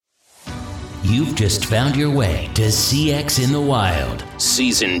You've just found your way to CX in the Wild,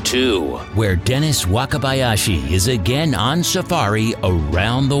 Season 2, where Dennis Wakabayashi is again on safari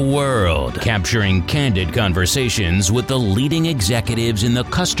around the world, capturing candid conversations with the leading executives in the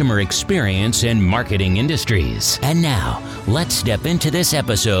customer experience and marketing industries. And now, let's step into this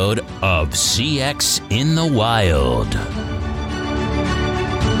episode of CX in the Wild.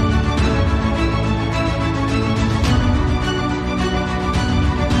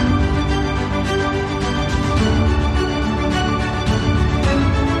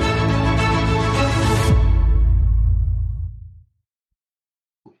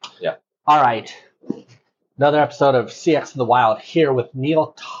 All right, another episode of CX in the Wild here with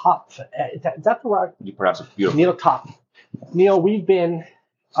Neal Topf. Is that the right? You pronounce it beautiful. Neal Topf. Neal, we've been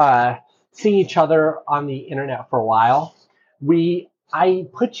seeing each other on the internet for a while. I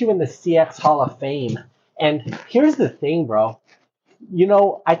put you in the CX Hall of Fame, and here's the thing, bro. You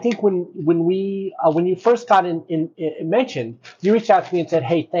know, I think when you first got in mentioned, you reached out to me and said,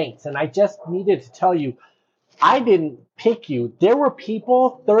 "Hey, thanks," and I just needed to tell you, I didn't pick you. There were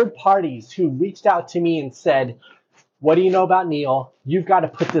people, third parties, who reached out to me and said, "What do you know about Neal? You've got to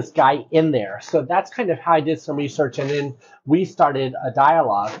put this guy in there." So that's kind of how I did some research, and then we started a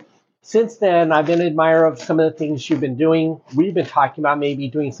dialogue. Since then, I've been an admirer of some of the things you've been doing. We've been talking about maybe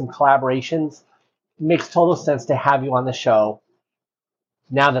doing some collaborations. It makes total sense to have you on the show.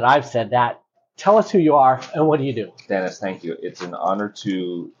 Now that I've said that, tell us who you are and what do you do? Dennis, thank you. It's an honor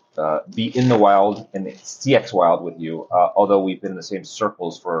to be in the wild, in the CX wild with you, although we've been in the same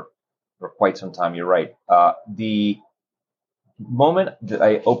circles for quite some time. You're right. The moment that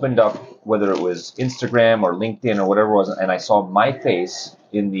I opened up, whether it was Instagram or LinkedIn or whatever it was, and I saw my face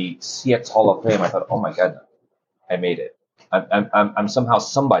in the CX Hall of Fame, I thought, oh my God, I made it. I'm somehow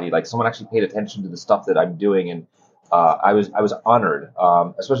somebody, like someone actually paid attention to the stuff that I'm doing. And I was honored,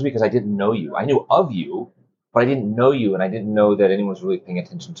 especially because I didn't know you. I knew of you, but I didn't know you, and I didn't know that anyone was really paying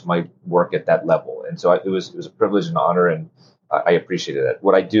attention to my work at that level. And so it was a privilege and honor, and I appreciated it.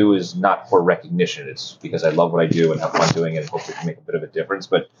 What I do is not for recognition. It's because I love what I do and have fun doing it and hope to make a bit of a difference.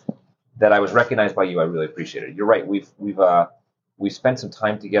 But that I was recognized by you, I really appreciate it. You're right. We've spent some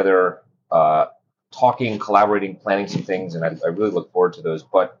time together, talking, collaborating, planning some things, and I really look forward to those.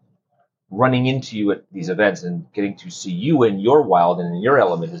 But running into you at these events and getting to see you in your wild and in your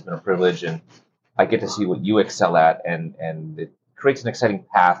element has been a privilege, and I get to see what you excel at, and it creates an exciting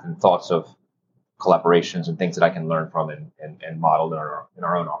path and thoughts of collaborations and things that I can learn from and model in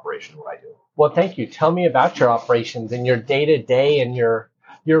our own operation, what I do. Well, thank you. Tell me about your operations and your day-to-day and your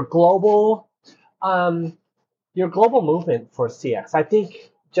global movement for CX. I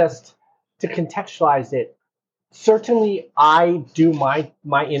think just to contextualize it, certainly I do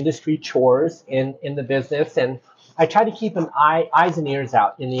my industry chores in the business, and I try to keep eyes and ears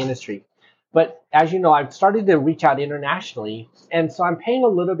out in the industry. But as you know, I've started to reach out internationally, and so I'm paying a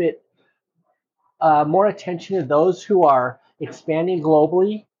little bit more attention to those who are expanding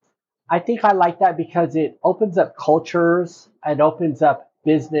globally. I think I like that because it opens up cultures, it opens up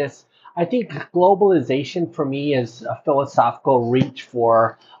business. I think globalization for me is a philosophical reach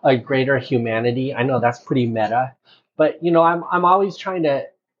for a greater humanity. I know that's pretty meta, but you know, I'm always trying to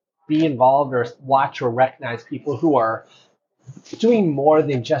be involved or watch or recognize people who are doing more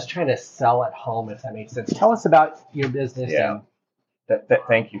than just trying to sell at home, if that makes sense. Tell us about your business. Yeah,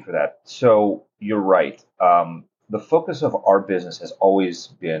 thank you for that. So you're right. The focus of our business has always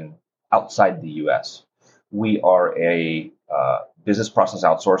been outside the U.S. We are a business process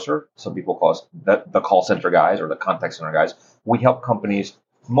outsourcer. Some people call us the call center guys or the contact center guys. We help companies,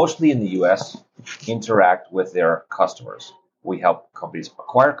 mostly in the U.S., interact with their customers. We help companies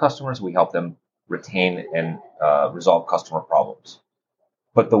acquire customers. We help them retain and resolve customer problems.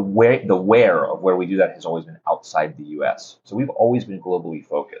 But the where of where we do that has always been outside the U.S. So we've always been globally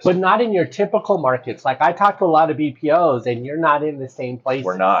focused. But not in your typical markets. Like I talk to a lot of BPOs, and you're not in the same place.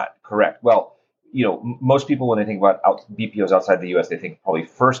 We're not, correct. Well, you know, most people, when they think about BPOs outside the U.S., they think probably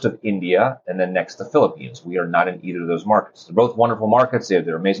first of India and then next the Philippines. We are not in either of those markets. They're both wonderful markets.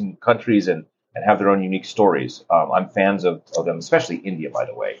 They're amazing countries and have their own unique stories. I'm fans of them, especially India, by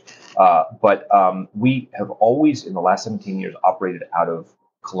the way. But we have always, in the last 17 years, operated out of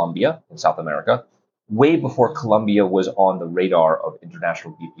Colombia in South America, way before Colombia was on the radar of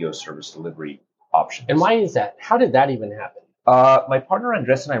international BPO service delivery options. And why is that? How did that even happen? My partner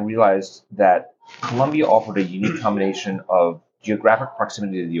Andres and I realized that Colombia offered a unique combination of geographic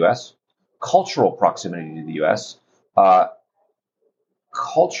proximity to the U.S., cultural proximity to the U.S.,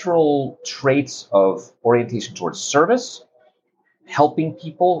 cultural traits of orientation towards service, helping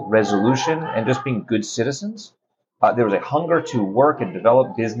people, resolution, and just being good citizens. There was a hunger to work and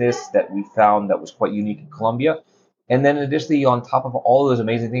develop business that we found that was quite unique in Colombia. And then additionally, on top of all of those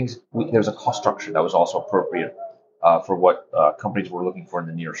amazing things, there's a cost structure that was also appropriate for what companies were looking for in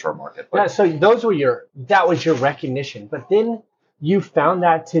the nearshore market. Yeah, so that was your recognition. But then you found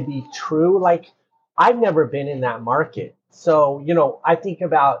that to be true. Like, I've never been in that market. So, I think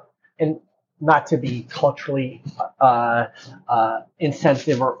about, and not to be culturally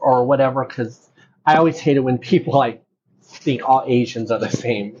insensitive or whatever, because I always hate it when people like think all Asians are the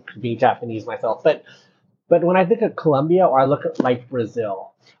same, being Japanese myself. But when I think of Colombia or I look at like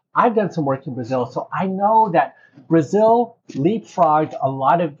Brazil, I've done some work in Brazil, so I know that Brazil leapfrogged a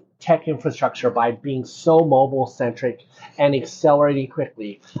lot of tech infrastructure by being so mobile centric and accelerating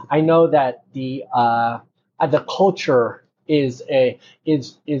quickly. I know that the culture is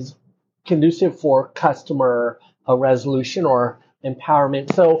conducive for customer resolution or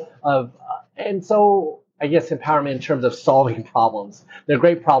empowerment. So I guess empowerment in terms of solving problems. They're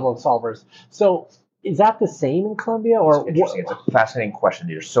great problem solvers. So is that the same in Colombia? Or It's interesting. It's a fascinating question.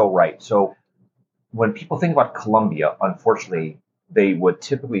 You're so right. So when people think about Colombia, unfortunately, they would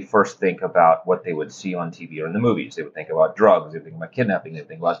typically first think about what they would see on TV or in the movies. They would think about drugs. They would think about kidnapping. They would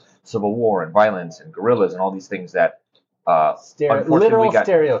think about civil war and violence and guerrillas and all these things that literal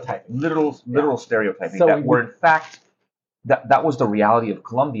stereotyping. Literal stereotyping that were in fact that was the reality of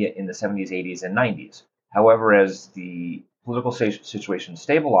Colombia in the 70s, 80s, and 90s. However, as the political situation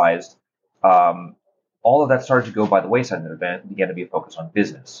stabilized, all of that started to go by the wayside, and there began to be a focus on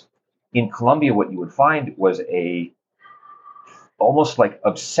business. In Colombia, what you would find was a almost like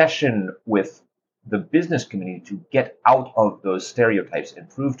obsession with the business community to get out of those stereotypes and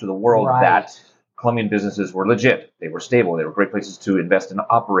prove to the world that Colombian businesses were legit, they were stable, they were great places to invest and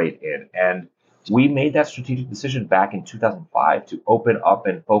operate in. And we made that strategic decision back in 2005 to open up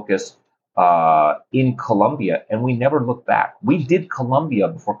and focus in Colombia, and we never looked back. We did Colombia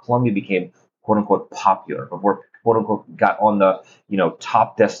before Colombia became quote unquote popular, before quote unquote got on the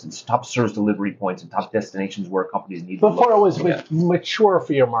top service delivery points and top destinations where companies need. Before it was mature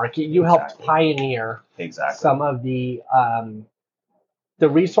for your market, you helped pioneer some of the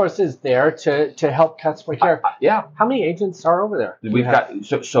resources there to help customer care. How many agents are over there? We've got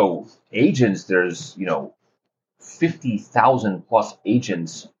so agents. There's 50,000 plus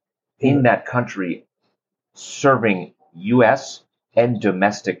agents in that country serving U.S. and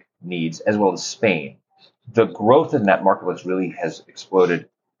domestic needs, as well as Spain. The growth in that marketplace really has exploded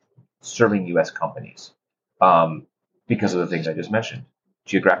serving U.S. companies because of the things I just mentioned.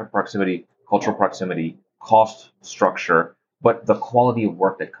 Geographic proximity, cultural proximity, cost structure, but the quality of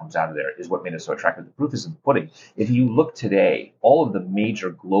work that comes out of there is what made us so attractive. The proof is in the pudding. If you look today, all of the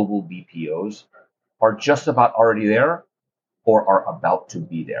major global BPOs are just about already there or are about to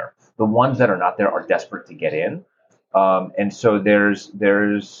be there. The ones that are not there are desperate to get in. And so there's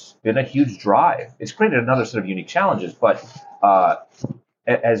been a huge drive. It's created another set of unique challenges, but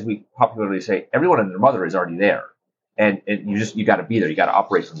as we popularly say, everyone and their mother is already there, and you got to be there. You got to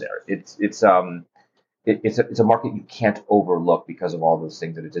operate from there. It's a market you can't overlook because of all those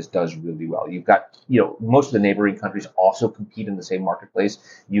things that it just does really well. You've got most of the neighboring countries also compete in the same marketplace.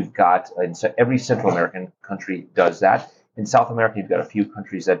 You've got every Central American country does that. In South America, you've got a few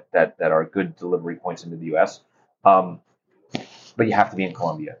countries that are good delivery points into the U.S. But you have to be in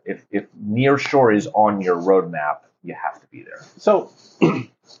Colombia. If nearshore is on your roadmap, you have to be there. So,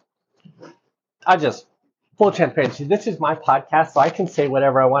 full transparency. This is my podcast, so I can say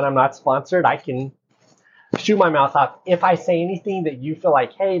whatever I want. I'm not sponsored. I can shoot my mouth off. If I say anything that you feel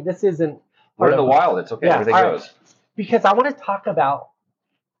like, hey, this isn't. We're in the wild. It's okay. Everything goes. Because I want to talk about.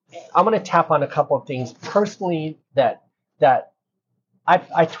 I'm going to tap on a couple of things personally that I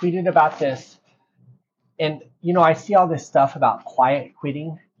tweeted about this. And, I see all this stuff about quiet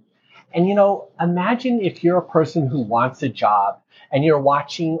quitting. And, imagine if you're a person who wants a job and you're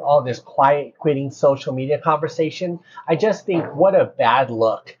watching all this quiet quitting social media conversation. I just think what a bad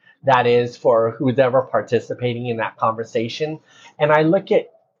look that is for who's ever participating in that conversation. And I look at,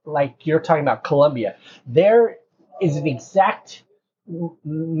 like you're talking about Colombia, there is an exact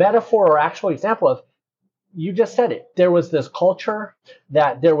metaphor or actual example of, you just said it. There was this culture,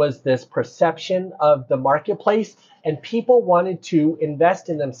 that there was this perception of the marketplace, and people wanted to invest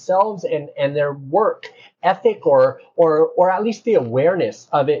in themselves and their work ethic or at least the awareness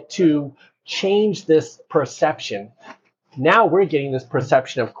of it to change this perception. Now we're getting this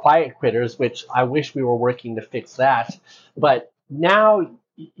perception of quiet quitters, which I wish we were working to fix that. But now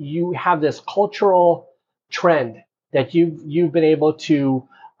you have this cultural trend that you've been able to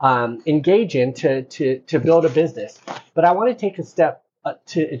engage in to build a business. But I want to take a step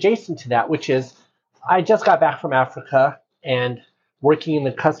to adjacent to that, which is I just got back from Africa and working in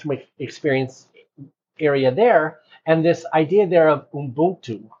the customer experience area there, and this idea there of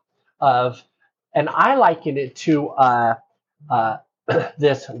Ubuntu, of, and I liken it to uh,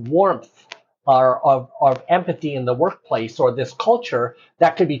 this warmth or of empathy in the workplace, or this culture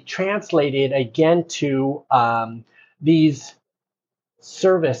that could be translated again to these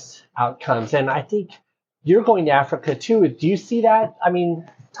service outcomes. And I think you're going to Africa too. Do you see that? I mean,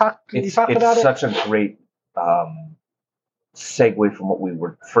 can you talk about it? It's such a great segue from what we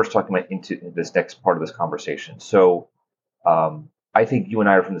were first talking about into this next part of this conversation. So I think you and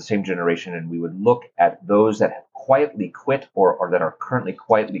I are from the same generation, and we would look at those that have quietly quit or that are currently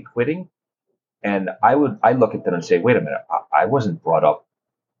quietly quitting. And I look at them and say, wait a minute, I wasn't brought up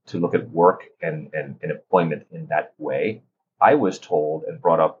to look at work and employment in that way. I was told and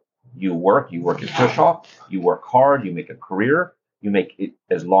brought up, you work your tush off, you work hard, you make a career, you make it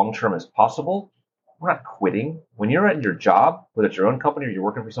as long-term as possible. We're not quitting. When you're at your job, whether it's your own company or you're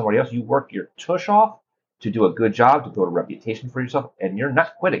working for somebody else, you work your tush off to do a good job, to build a reputation for yourself, and you're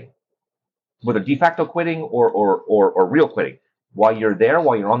not quitting. Whether de facto quitting or real quitting. While you're there,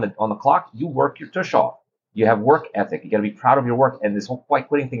 while you're on the clock, you work your tush off. You have work ethic. You got to be proud of your work. And this whole quiet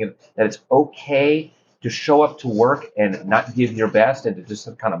quitting thing, that it's okay to show up to work and not give your best and to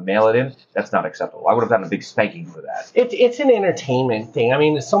just kind of mail it in, that's not acceptable. I would have gotten a big spanking for that. It's an entertainment thing. I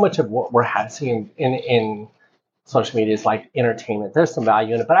mean, so much of what we're seeing in social media is like entertainment. There's some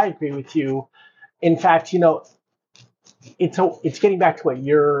value in it, but I agree with you. In fact, it's getting back to what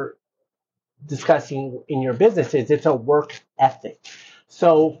you're discussing in your business is it's a work ethic.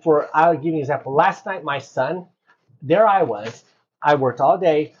 So I'll give you an example. Last night, my son, there I was. I worked all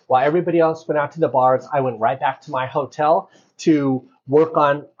day while everybody else went out to the bars. I went right back to my hotel to work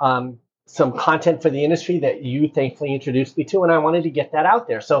on some content for the industry that you thankfully introduced me to, and I wanted to get that out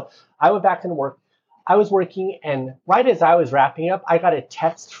there. So I went back and work. I was working, and right as I was wrapping up, I got a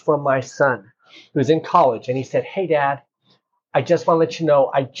text from my son who's in college, and he said, "Hey, Dad, I just want to let you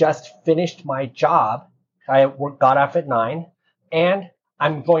know I just finished my job. I got off at 9, and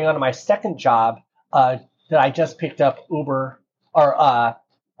I'm going on to my second job that I just picked up Uber or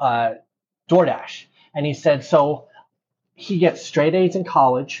DoorDash." And he said, so he gets straight A's in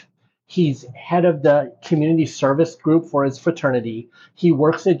college. He's head of the community service group for his fraternity. He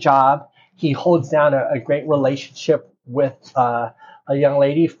works a job. He holds down a great relationship with a young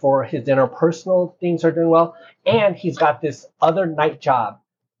lady for his interpersonal things are doing well. And he's got this other night job.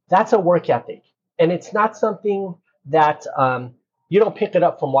 That's a work ethic. And it's not something that you don't pick it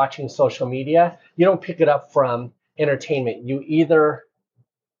up from watching social media. You don't pick it up from entertainment. You either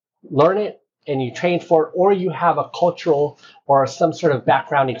learn it and you train for it, or you have a cultural or some sort of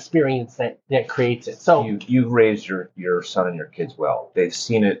background experience that creates it. So you've raised your son and your kids well. They've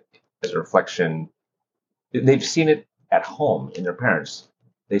seen it as a reflection. They've seen it at home in their parents.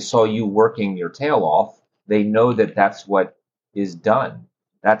 They saw you working your tail off. They know that that's what is done.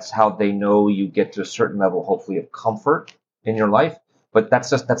 That's how they know you get to a certain level, hopefully, of comfort in your life. But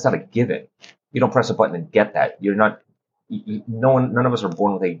that's not a given. You don't press a button and get that. You're not. None of us are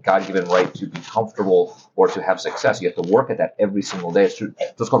born with a God-given right to be comfortable or to have success. You have to work at that every single day.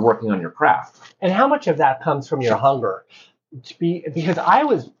 It's called working on your craft. And how much of that comes from your hunger?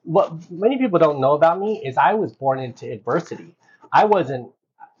 Because what many people don't know about me is I was born into adversity. I wasn't.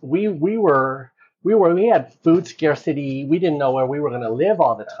 We had food scarcity. We didn't know where we were going to live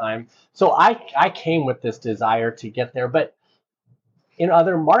all the time. So I came with this desire to get there. But in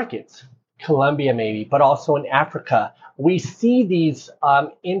other markets, Colombia maybe, but also in Africa, we see these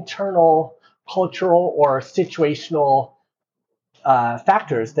internal cultural or situational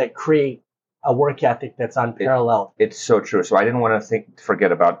factors that create a work ethic that's unparalleled. It's so true. So I didn't want to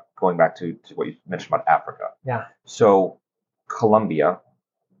forget about going back to what you mentioned about Africa. Yeah. So Colombia,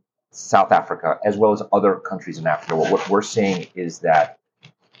 South Africa, as well as other countries in Africa, what we're seeing is that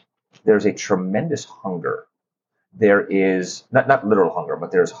there's a tremendous hunger. There is not literal hunger,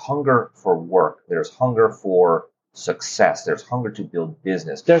 but there's hunger for work. There's hunger for success. There's hunger to build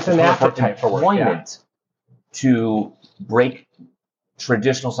business. There's an appetite for employment to break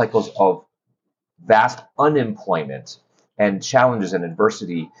traditional cycles of vast unemployment and challenges and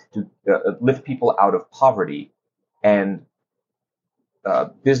adversity, to lift people out of poverty. And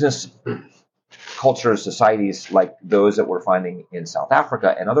business cultures, societies like those that we're finding in South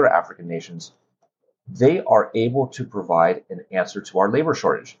Africa and other African nations, they are able to provide an answer to our labor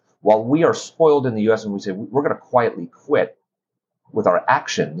shortage. While we are spoiled in the U.S. and we say we're going to quietly quit with our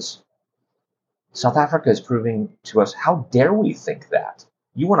actions, South Africa is proving to us, how dare we think that?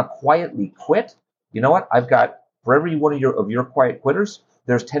 You want to quietly quit? You know what? I've got, for every one of your quiet quitters,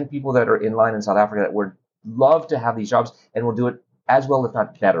 there's 10 people that are in line in South Africa that would love to have these jobs and will do it as well, if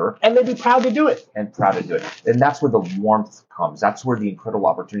not better. And they'd be proud to do it. And that's where the warmth comes. That's where the incredible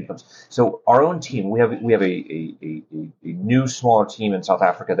opportunity comes. So our own team, we have a new, smaller team in South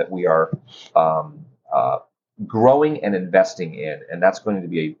Africa that we are growing and investing in. And that's going to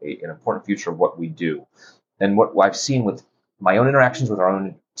be an important future of what we do. And what I've seen with my own interactions with our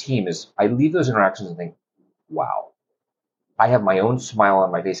own team is I leave those interactions and think, wow, I have my own smile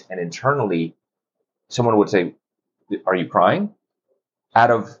on my face. And internally, someone would say, are you crying? Out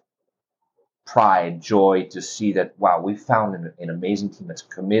of pride, joy to see that, wow, we found an amazing team that's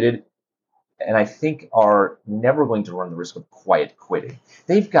committed and I think are never going to run the risk of quiet quitting.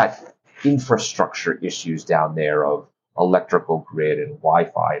 They've got infrastructure issues down there of electrical grid and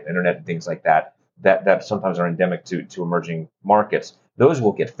Wi-Fi and internet and things like that sometimes are endemic to emerging markets. Those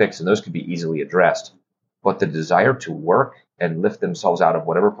will get fixed and those can be easily addressed. But the desire to work and lift themselves out of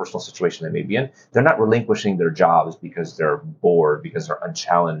whatever personal situation they may be in, they're not relinquishing their jobs because they're bored, because they're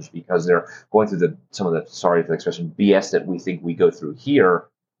unchallenged, because they're going through some of the, sorry for the expression, BS that we think we go through here.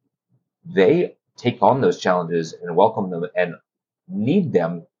 They take on those challenges and welcome them and need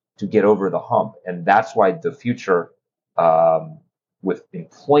them to get over the hump. And that's why the future with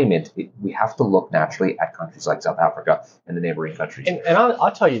employment, we have to look naturally at countries like South Africa and the neighboring countries. And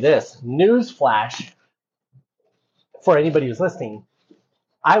I'll tell you this, newsflash, for anybody who's listening,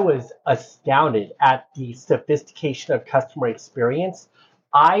 I was astounded at the sophistication of customer experience.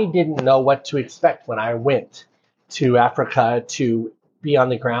 I didn't know what to expect when I went to Africa to be on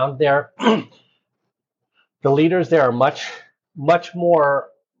the ground there. The leaders there are much, much more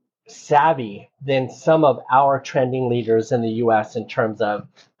savvy than some of our trending leaders in the US in terms of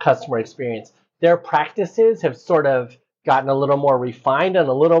customer experience. Their practices have sort of gotten a little more refined and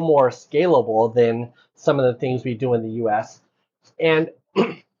a little more scalable than some of the things we do in the US. And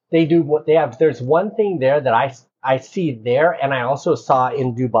they do what they have. There's one thing there that I see there, and I also saw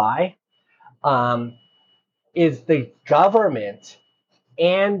in Dubai, is the government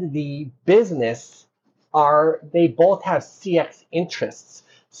and the business they both have CX interests.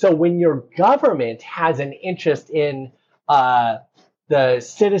 So when your government has an interest in the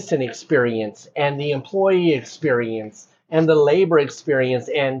citizen experience and the employee experience and the labor experience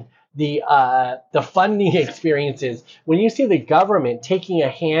and the funding experiences, when you see the government taking a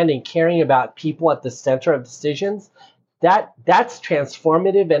hand and caring about people at the center of decisions, that's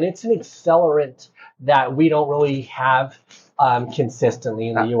transformative, and it's an accelerant that we don't really have consistently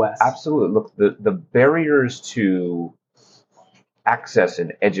in the U.S. Absolutely. Look, the barriers to access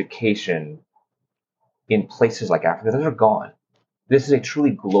and education in places like Africa, those are gone. This is a truly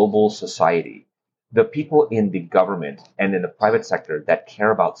global society. The people in the government and in the private sector that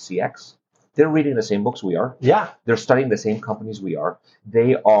care about CX, they're reading the same books we are. Yeah. They're studying the same companies we are.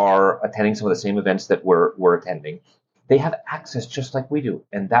 They are attending some of the same events that we're attending. They have access just like we do.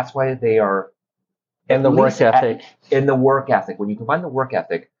 And that's why they are... And the work ethic. In the work ethic. When you combine the work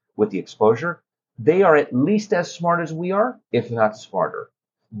ethic with the exposure, they are at least as smart as we are, if not smarter.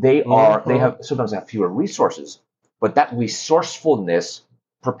 They sometimes have fewer resources, but that resourcefulness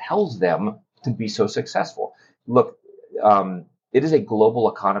propels them to be so successful. Look, it is a global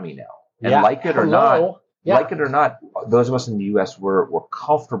economy now. And like it or not, those of us in the US were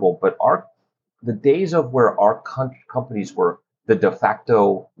comfortable, but the days of where our companies were the de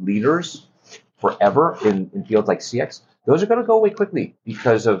facto leaders forever in fields like CX, those are going to go away quickly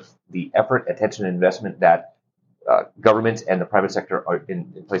because of the effort, attention, and investment that governments and the private sector are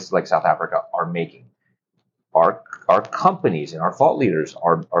in places like South Africa are making. Our companies and our thought leaders,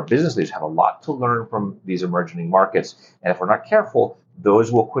 our business leaders have a lot to learn from these emerging markets. And if we're not careful,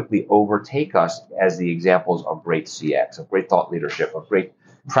 those will quickly overtake us as the examples of great CX, of great thought leadership, of great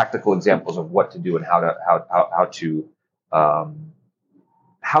practical examples of what to do and how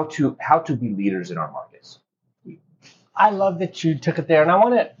to be leaders in our markets. I love that you took it there.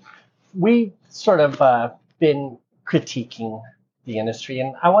 And we sort of been critiquing the industry,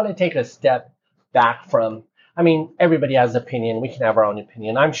 and I want to take a step back from, everybody has an opinion. We can have our own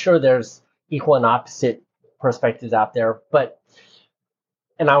opinion. I'm sure there's equal and opposite perspectives out there,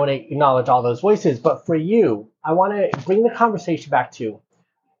 and I want to acknowledge all those voices. But for you, I want to bring the conversation back to,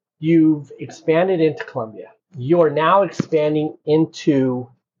 you've expanded into Colombia. You're now expanding into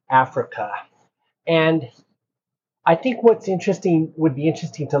Africa. And I think would be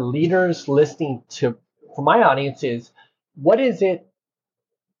interesting to leaders listening to, for my audience, is what is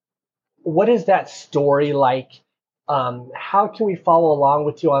that story like? How can we follow along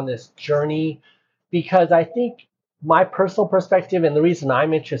with you on this journey? Because I think my personal perspective, and the reason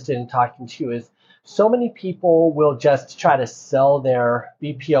I'm interested in talking to you, is so many people will just try to sell their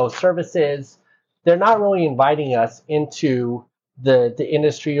BPO services. They're not really inviting us into the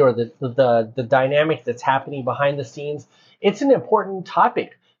industry or the dynamic that's happening behind the scenes. It's an important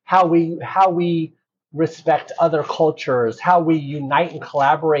topic, how we respect other cultures, how we unite and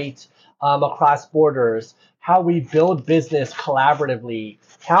collaborate across borders, how we build business collaboratively,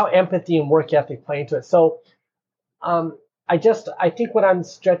 how empathy and work ethic play into it. So I think what I'm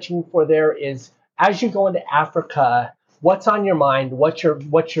stretching for there is, as you go into Africa, what's on your mind? What's your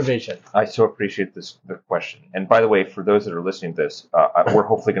vision? I so appreciate the question. And by the way, for those that are listening to this, we're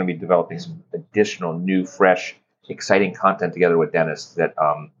hopefully going to be developing some additional, new, fresh, exciting content together with Dennis that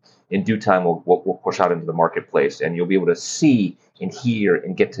in due time we'll push out into the marketplace, and you'll be able to see and hear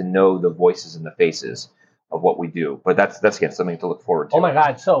and get to know the voices and the faces of what we do. But that's again something to look forward to. Oh my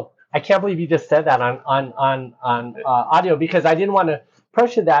God! So I can't believe you just said that on audio, because I didn't want to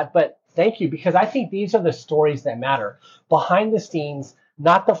pressure that, but thank you, because I think these are the stories that matter behind the scenes,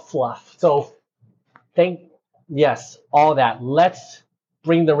 not the fluff. So yes, all that. Let's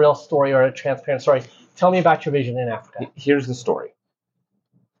bring the real story, or a transparent story. Tell me about your vision in Africa. Here's the story.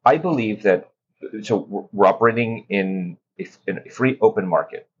 I believe that we're operating in a free open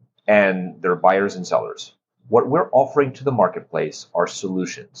market, and there are buyers and sellers. What we're offering to the marketplace are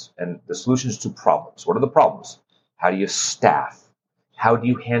solutions, and the solutions to problems. What are the problems? How do you staff? How do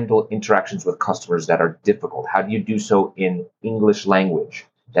you handle interactions with customers that are difficult? How do you do so in English language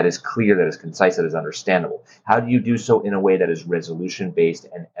that is clear, that is concise, that is understandable? How do you do so in a way that is resolution-based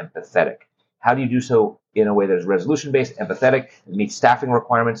and empathetic? How do you do so in a way that is resolution-based, empathetic, meets staffing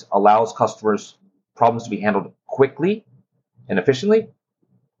requirements, allows customers' problems to be handled quickly and efficiently,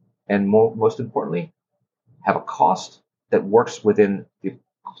 and most importantly, have a cost that works within the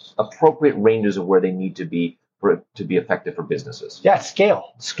appropriate ranges of where they need to be for it to be effective for businesses. Yeah,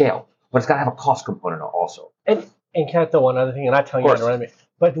 scale. But it's got to have a cost component also. And can I throw one other thing? And I'm telling you,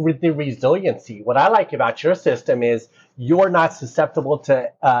 but with the resiliency, what I like about your system is you're not susceptible to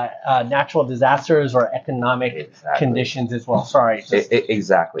natural disasters or economic conditions as well. Sorry.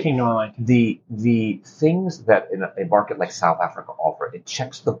 Exactly. Came to my mind. The things that in a market like South Africa offer, it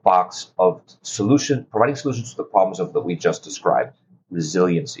checks the box of providing solutions to the problems that we just described.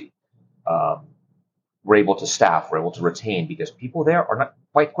 Resiliency. We're able to staff, we're able to retain, because people there are not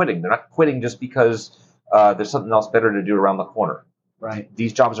quite quitting. They're not quitting just because there's something else better to do around the corner. Right.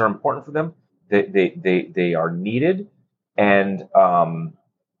 These jobs are important for them. They are needed, and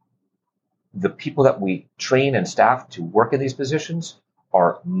the people that we train and staff to work in these positions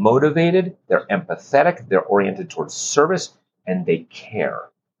are motivated. They're empathetic. They're oriented towards service, and they care.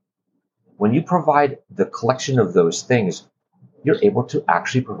 When you provide the collection of those things, you're able to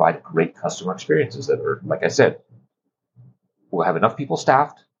actually provide great customer experiences that are, like I said, we'll have enough people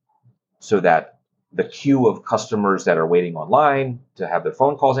staffed so that the queue of customers that are waiting online to have their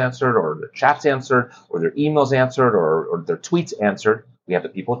phone calls answered, or their chats answered, or their emails answered, or their tweets answered, we have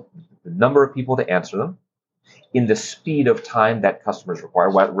the number of people to answer them in the speed of time that customers require.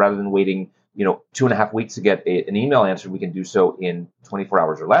 Rather than waiting 2.5 weeks to get an email answered, we can do so in 24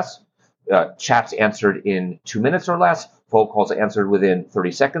 hours or less. Chats answered in 2 minutes or less, phone calls answered within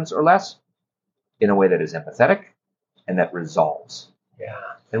 30 seconds or less, in a way that is empathetic and that resolves. Yeah.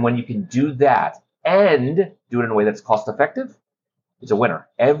 And when you can do that and do it in a way that's cost effective, it's a winner.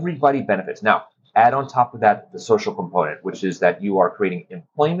 Everybody benefits. Now, add on top of that the social component, which is that you are creating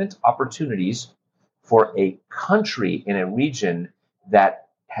employment opportunities for a country in a region that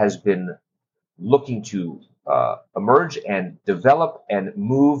has been looking to emerge and develop and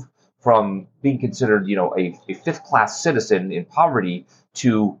move from being considered, a fifth-class citizen in poverty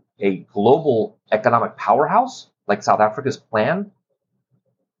to a global economic powerhouse like South Africa's plan.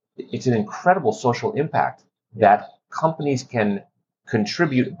 It's an incredible social impact that companies can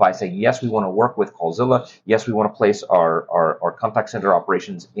contribute by saying, yes, we want to work with Callzilla. Yes, we want to place our contact center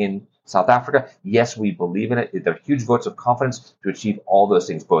operations in South Africa. Yes, we believe in it. There are huge votes of confidence to achieve all those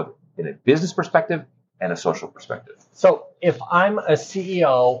things, both in a business perspective and a social perspective. So if I'm a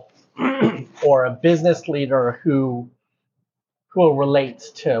CEO or a business leader who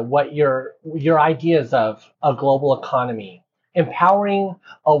relates to what your ideas of a global economy, empowering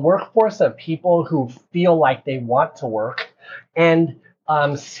a workforce of people who feel like they want to work, and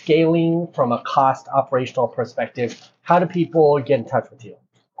scaling from a cost operational perspective, how do people get in touch with you?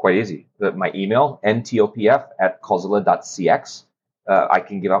 Quite easy. My email, ntopf@callzilla.cx. I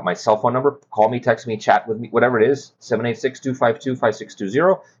can give out my cell phone number. Call me, text me, chat with me, whatever it is,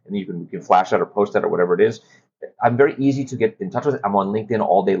 786-252-5620, and you can flash that or post that or whatever it is. I'm very easy to get in touch with. I'm on LinkedIn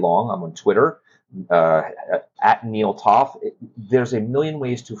all day long. I'm on Twitter, at Neal Topf. There's a million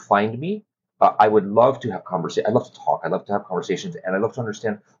ways to find me. I would love to have conversation. I love to talk. I love to have conversations, and I love to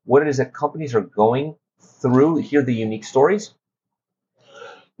understand what it is that companies are going through. Hear the unique stories,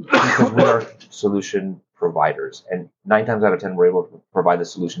 because we are solution providers, and 9 times out of 10, we're able to provide the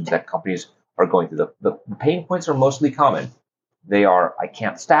solutions that companies are going through. The pain points are mostly common. They are: I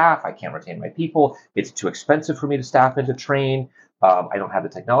can't staff, I can't retain my people, it's too expensive for me to staff and to train, I don't have the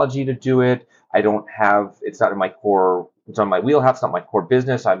technology to do it, it's not in my core, it's on my wheelhouse, it's not my core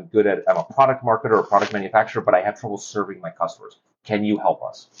business, I'm a product marketer or a product manufacturer, but I have trouble serving my customers. Can you help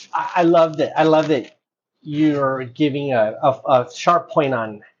us? I love that you're giving a sharp point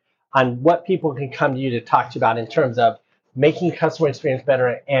on what people can come to you to talk to you about in terms of making customer experience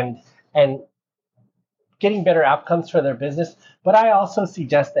better and getting better outcomes for their business. But I also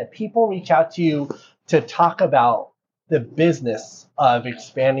suggest that people reach out to you to talk about the business of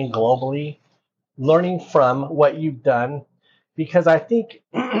expanding globally, learning from what you've done, because I think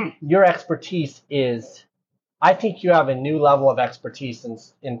your expertise I think you have a new level of expertise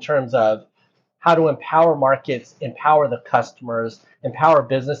in terms of how to empower markets, empower the customers, empower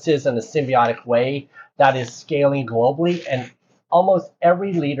businesses in a symbiotic way that is scaling globally. And almost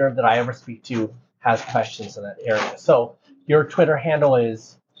every leader that I ever speak to has questions in that area. So your Twitter handle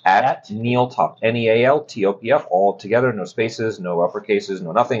is at Neal Topf, NealTopf, all together, no spaces, no uppercases,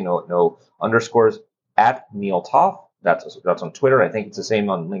 no nothing, no underscores. At Neal Topf. That's on Twitter. I think it's the same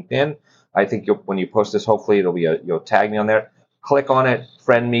on LinkedIn. I think when you post this, hopefully you'll tag me on there. Click on it,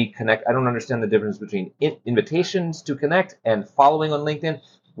 friend me, connect. I don't understand the difference between invitations to connect and following on LinkedIn.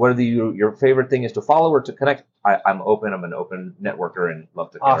 Whether your favorite thing is to follow or to connect, I'm open. I'm an open networker and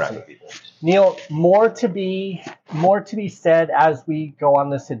love to interact with people. Neal, more to be said as we go on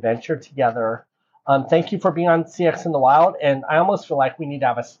this adventure together. Thank you for being on CX in the Wild, and I almost feel like we need to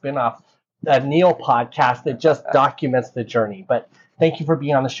have a spin-off, a Neal podcast that just documents the journey. But thank you for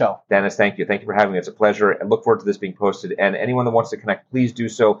being on the show. Dennis, thank you. Thank you for having me. It's a pleasure. I look forward to this being posted. And anyone that wants to connect, please do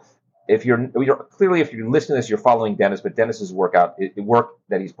so. If you're listening to this, you're following Dennis, but Dennis's work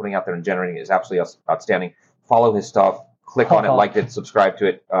that he's putting out there and generating is absolutely outstanding. Follow his stuff, click on it, like it, subscribe to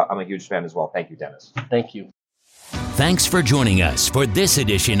it. I'm a huge fan as well. Thank you, Dennis. Thank you. Thanks for joining us for this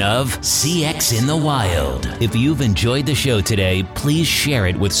edition of CX in the Wild. If you've enjoyed the show today, please share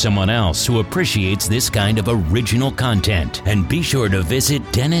it with someone else who appreciates this kind of original content. And be sure to visit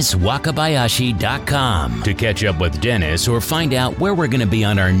DennisWakabayashi.com to catch up with Dennis or find out where we're going to be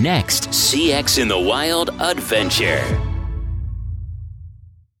on our next CX in the Wild adventure.